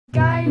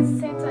Guys,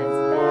 Santa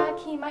is back.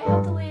 He might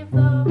have to leave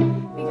though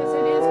because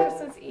it is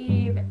Christmas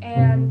Eve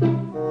and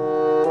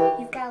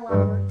he's got a lot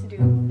of work to do.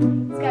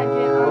 He's got to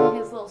get on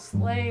his little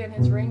sleigh and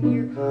his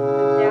reindeer with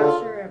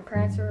Dasher and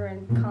Prancer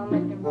and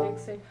Comet and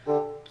Vixen,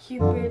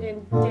 Cupid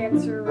and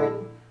Dancer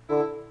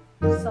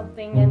and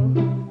something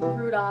and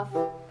Rudolph.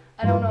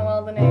 I don't know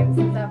all the names.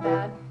 Is that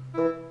bad?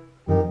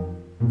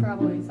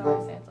 Probably.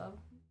 Sorry, Santa.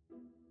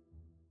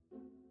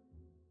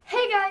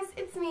 Hey guys,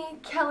 it's me,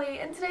 Kelly,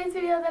 and today's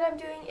video that I'm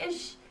doing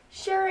is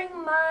sharing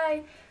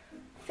my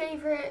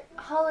favorite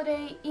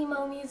holiday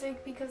emo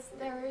music because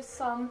there is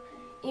some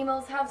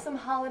emos have some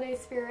holiday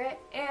spirit,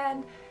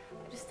 and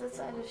I just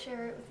decided to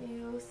share it with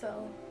you.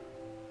 So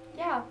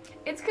yeah,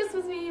 it's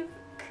Christmas Eve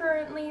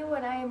currently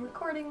when I am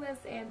recording this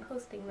and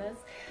posting this,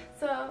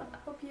 so I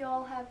hope you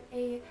all have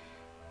a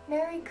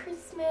Merry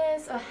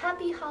Christmas, a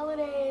Happy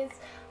Holidays.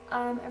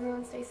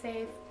 Everyone stay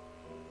safe,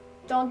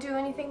 don't do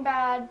anything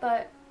bad,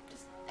 but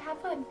just have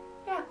fun.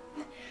 Yeah.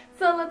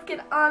 So let's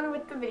get on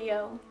with the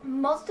video.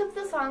 Most of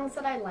the songs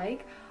that I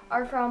like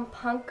are from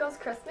Punk Goes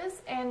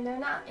Christmas, and they're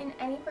not in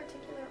any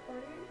particular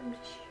order. I'm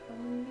just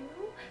showing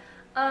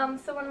you.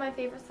 So one of my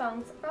favorite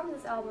songs from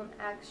this album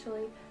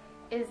actually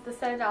is the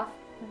Set It Off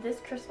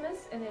This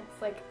Christmas, and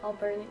it's like I'll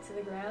Burn It to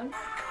the Ground.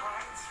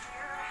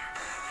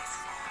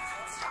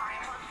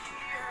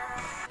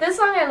 This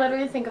song, I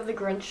literally think of the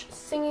Grinch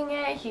singing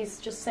it.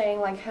 He's just saying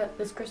like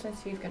this Christmas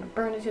he's gonna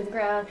burn it to the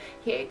ground.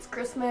 He hates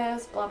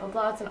Christmas, blah blah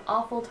blah. It's an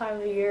awful time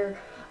of the year.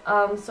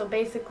 So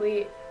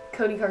basically,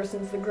 Cody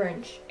Carson's the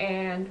Grinch,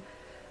 and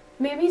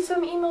maybe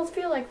some emos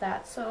feel like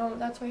that. So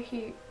that's why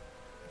he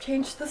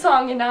changed the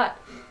song and not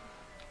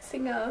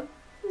sing a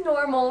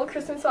normal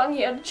Christmas song.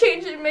 He had to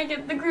change it and make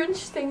it the Grinch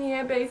singing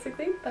it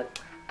basically. But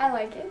I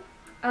like it.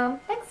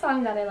 Next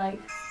song that I like.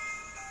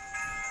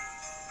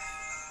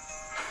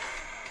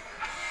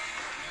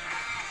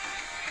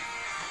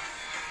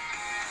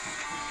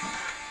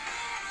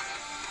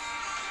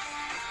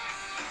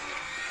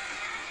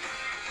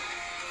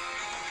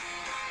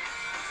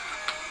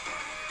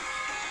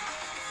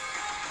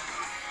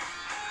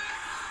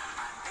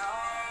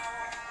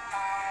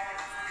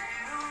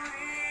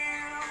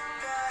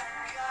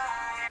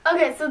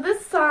 Okay, so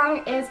this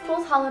song is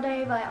Fool's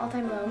Holiday by All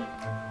Time Low.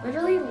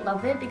 Literally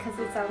love it because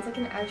it sounds like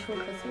an actual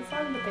Christmas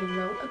song, but they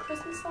wrote a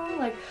Christmas song.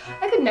 Like,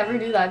 I could never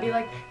do that. I'd be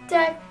like,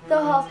 deck the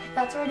halls,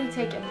 that's already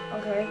taken.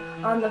 Okay,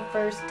 on the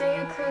first day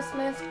of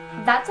Christmas,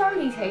 that's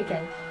already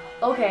taken.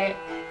 Okay,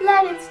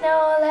 let it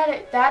snow,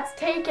 that's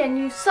taken,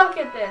 you suck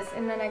at this.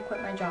 And then I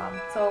quit my job.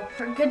 So,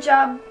 good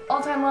job,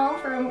 All Time Low,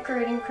 for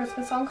creating a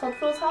Christmas song called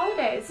Fool's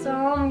Holiday.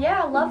 So,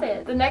 yeah, love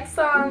it. The next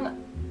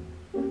song,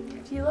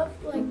 if you love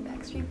like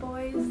Backstreet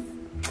Boys,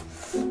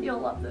 you'll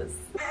love this.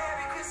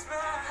 Merry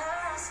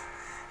Christmas,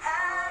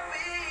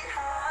 Happy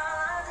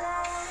Holidays,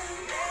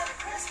 Merry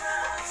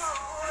Christmas,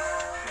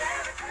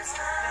 Merry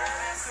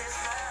Christmas,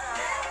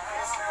 Merry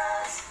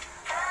Christmas,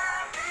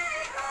 Happy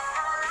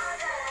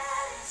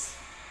Holidays.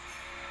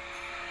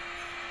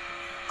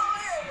 Oh,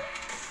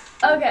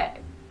 yeah. Okay,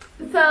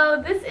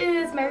 so this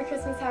is Merry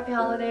Christmas, Happy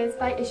Holidays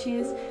by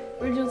Issues.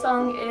 Original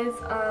song is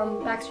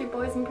Backstreet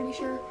Boys, I'm pretty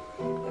sure.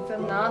 If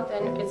I'm not,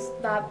 then it's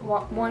that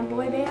one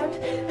boy band.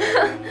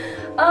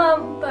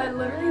 But I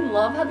literally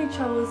love how they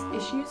chose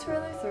Issues for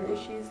this, or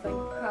Issues, like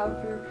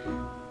however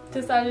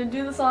decided to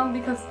do the song,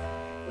 because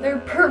they're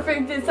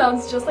perfect. It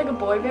sounds just like a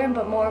boy band,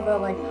 but more of a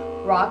like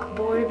rock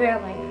boy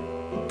band.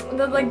 Like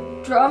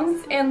the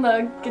drums and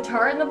the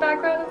guitar in the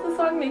background of the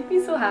song make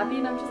me so happy,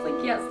 and I'm just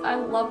like, yes, I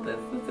love this.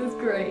 This is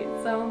great.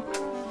 So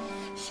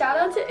shout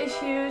out to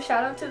Issues.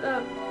 Shout out to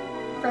the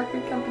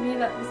record company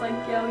that was like,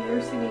 yo, you're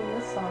singing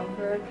this song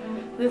for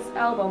this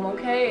album,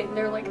 okay? And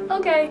they're like,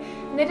 okay,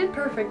 and they did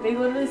perfect. They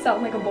literally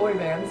sound like a boy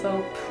band.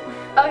 So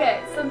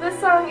okay, so this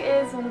song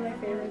is one of my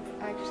favorites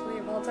actually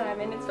of all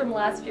time, and it's from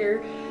last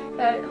year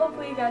that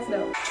hopefully you guys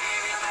know.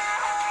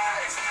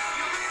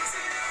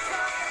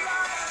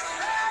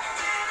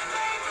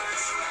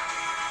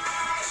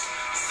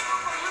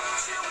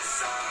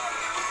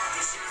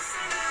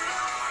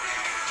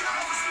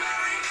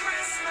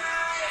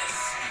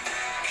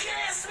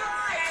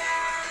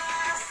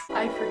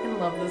 I freaking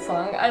love this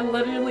song. I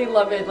literally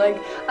love it. Like,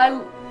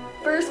 I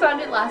first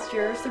found it last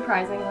year,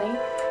 surprisingly,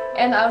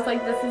 and I was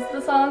like, this is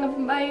the song of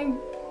my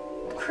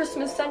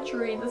Christmas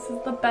century. This is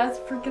the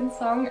best freaking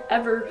song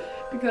ever,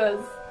 because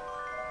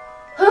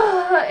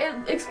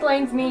it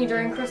explains me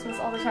during Christmas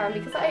all the time,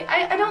 because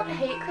I don't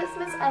hate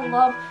Christmas. I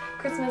love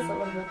Christmas. I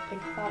love the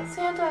big thought of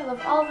Santa. I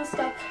love all this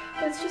stuff,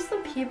 but it's just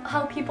the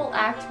how people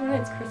act when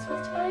it's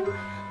Christmas time,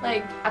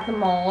 like at the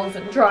malls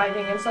and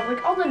driving and stuff,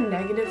 like all the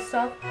negative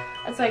stuff.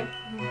 It's like,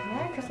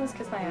 Merry Christmas,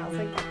 kiss my ass.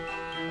 Like,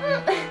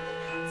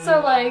 so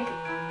like,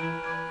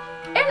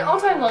 and All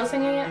Time Low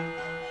singing it.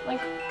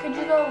 Like, could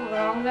you go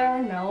wrong there?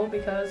 No,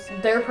 because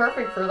they're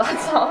perfect for that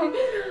song.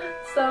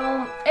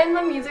 So, and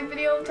the music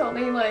video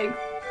totally like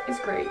is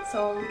great.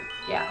 So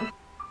yeah.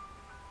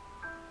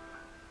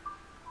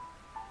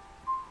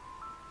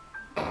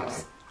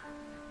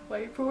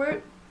 Wait for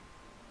it.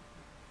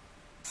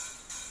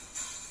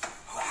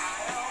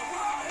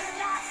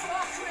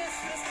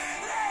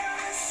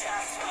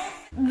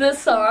 this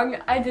song,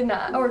 I did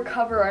not, or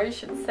cover I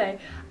should say,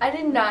 I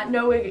did not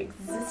know it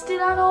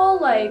existed at all.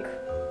 Like,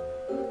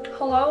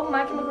 hello,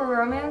 My Chemical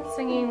Romance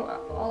singing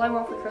All I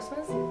Want for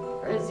Christmas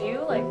Is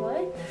You, like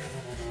what?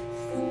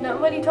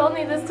 Nobody told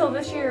me this till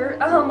this year.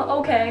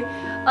 Okay.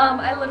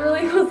 I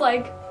literally was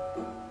like,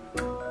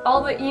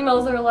 all the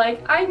emails are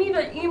like, I need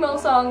an emo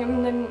song,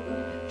 and then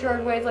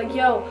Jared Wade's like,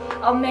 yo,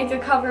 I'll make a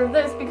cover of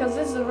this because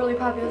this is a really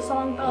popular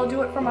song, but I'll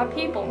do it for my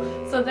people.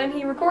 So then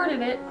he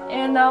recorded it,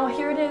 and now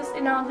here it is,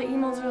 and now the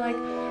emails are like,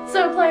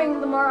 instead of playing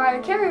the Mariah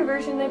Carey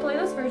version, they play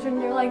this version,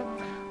 and they're like,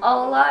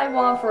 all I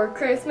want for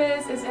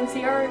Christmas is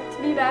MCR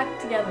to be back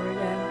together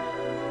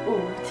again.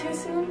 Ooh, too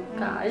soon?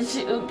 Gosh,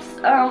 oops.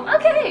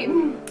 Okay,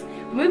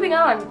 moving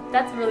on.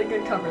 That's a really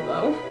good cover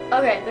though.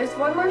 Okay, there's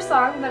one more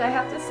song, but I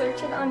have to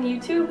search it on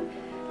YouTube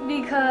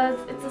because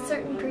it's a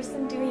certain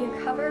person doing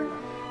a cover.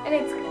 And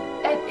it is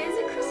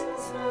a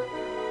Christmas song?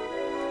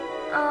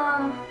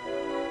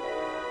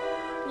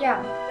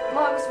 Yeah.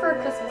 Well, it was for a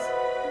Christmas,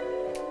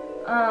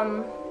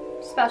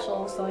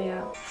 special, so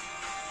yeah.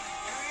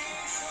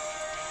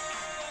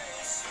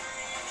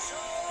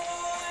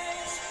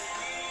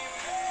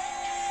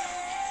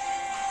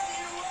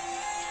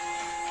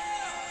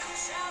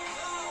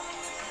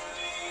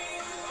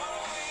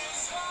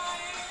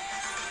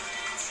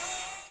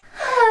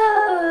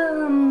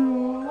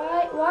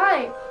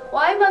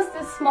 Why must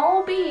this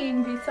small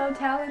being be so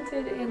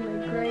talented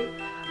and like great?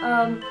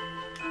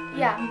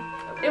 Yeah,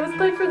 it was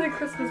played for the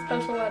Christmas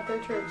special at their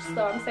church,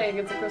 so I'm saying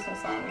it's a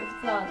Christmas song. If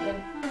it's not,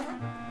 then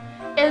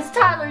it's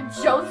Tyler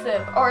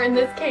Joseph, or in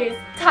this case,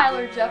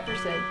 Tyler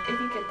Jefferson. If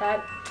you get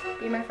that,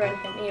 be my friend,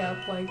 hit me up,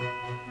 like.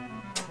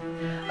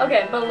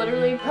 Okay, but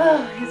literally,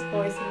 his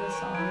voice in this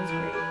song is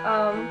great.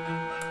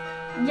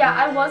 Yeah,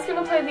 I was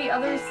gonna play the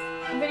other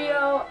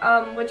video,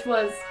 which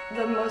was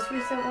the most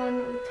recent one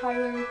with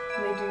Tyler.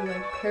 They do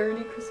like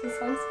parody Christmas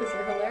songs because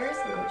they're hilarious,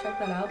 so go check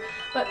that out.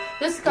 But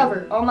this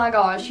cover, oh my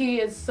gosh, he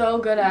is so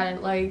good at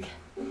it. Like,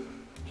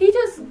 he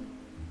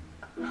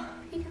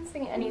can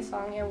sing any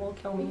song and will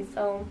kill me,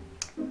 so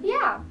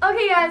yeah.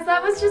 Okay guys,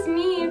 that was just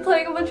me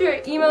playing a bunch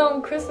of emo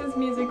Christmas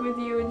music with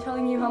you and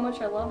telling you how much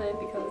I love it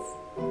because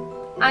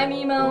I'm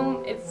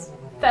emo, it's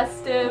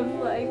festive,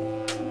 like,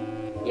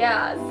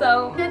 yeah.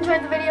 So if you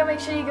enjoyed the video, make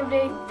sure you give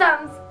it a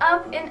thumbs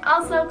up and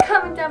also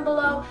comment down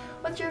below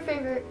what's your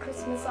favorite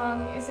Christmas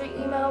song. Is it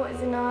emo?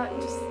 Is it not?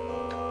 Just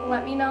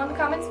let me know in the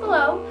comments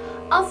below.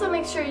 Also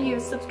make sure you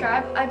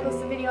subscribe. I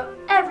post a video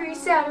every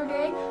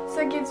Saturday, so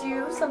it gives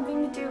you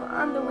something to do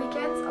on the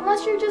weekends.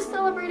 Unless you're just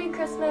celebrating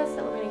Christmas,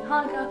 celebrating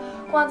Hanukkah,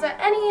 Kwanzaa,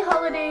 any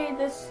holiday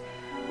this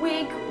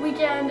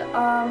weekend,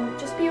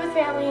 just be with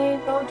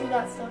family. Go do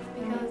that stuff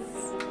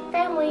because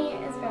family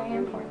is very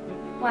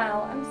important.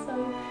 Wow, I'm so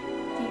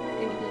deep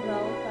in emo.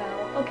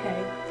 Wow,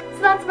 okay.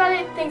 So that's about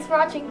it. Thanks for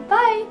watching.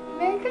 Bye!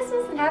 Merry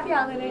Christmas and Happy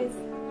Holidays!